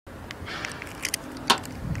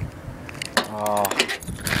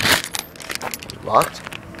Locked?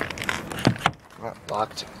 Not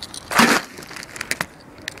locked.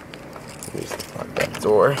 Here's the front back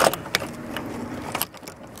door.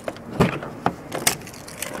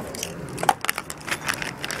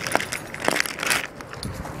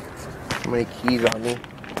 So many keys on me.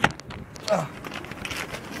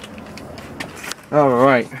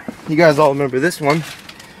 Alright, you guys all remember this one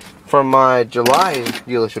from my July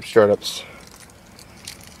dealership startups.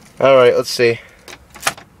 Alright, let's see.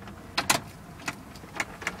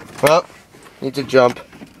 Well, need to jump.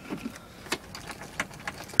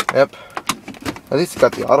 Yep. At least it's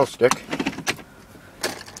got the auto stick.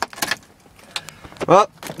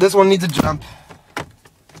 Well, this one needs a jump.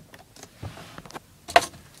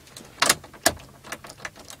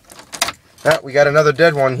 Ah, we got another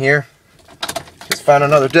dead one here. Just found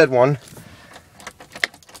another dead one.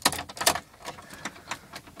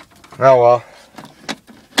 Oh well.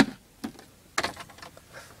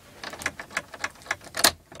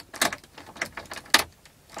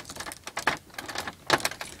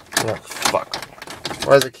 Oh fuck.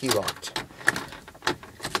 Why is the key locked?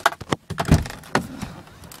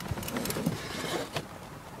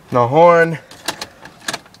 No horn.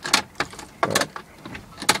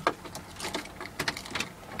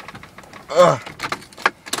 Ugh.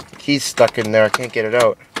 The key's stuck in there. I can't get it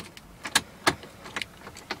out.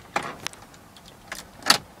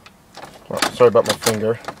 Oh, sorry about my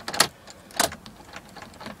finger.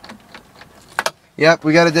 Yep,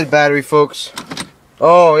 we got a dead battery, folks.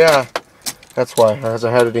 Oh yeah, that's why. As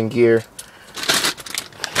I had it in gear.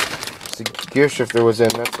 The gear shifter was in.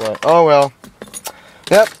 That's why. Oh well.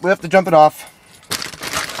 Yep, we have to jump it off.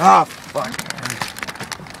 Ah, fuck.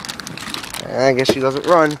 I guess she doesn't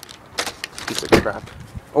run. Piece of crap.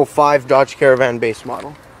 05 Dodge Caravan base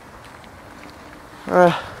model.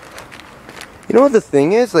 You know what the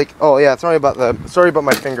thing is? Like, oh yeah, sorry about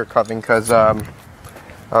my finger cupping, because I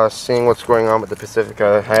was seeing what's going on with the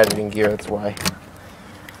Pacifica. I had it in gear, that's why.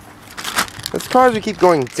 This cars we keep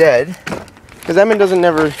going dead, because Emmett doesn't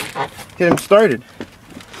never get him started.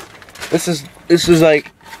 This is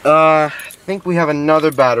like, I think we have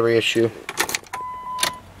another battery issue.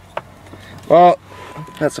 Well,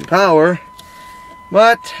 got some power,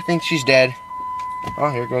 but I think she's dead. Oh,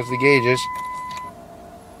 here goes the gauges.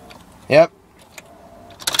 Yep.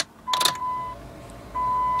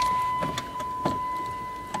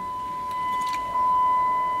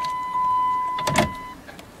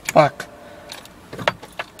 Fuck.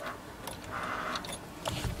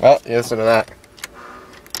 Well, you listen to that.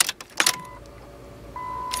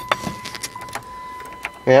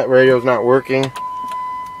 Yeah, radio's not working.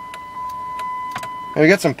 And we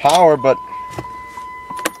got some power, but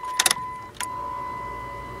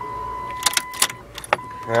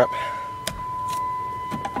yep.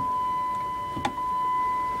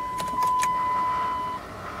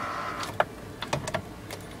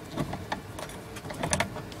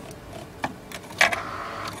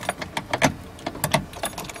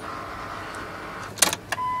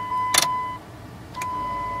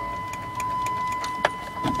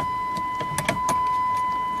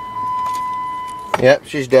 Yep,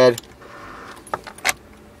 she's dead.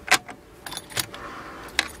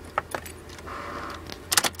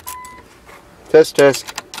 Test, test.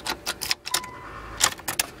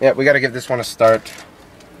 Yeah, we gotta give this one a start.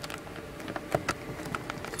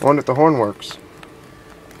 I wonder if the horn works.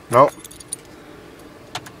 Nope.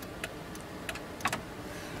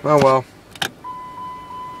 Oh well.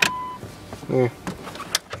 Yeah.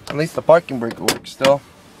 At least the parking brake works still.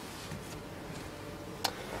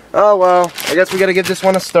 Oh well, I guess we gotta give this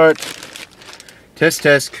one a start. Test,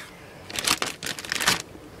 test.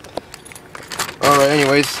 Alright,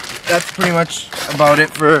 anyways, that's pretty much about it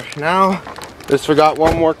for now. Just forgot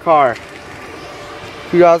one more car.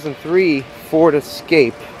 2003 Ford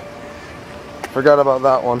Escape. Forgot about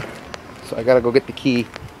that one. So I gotta go get the key.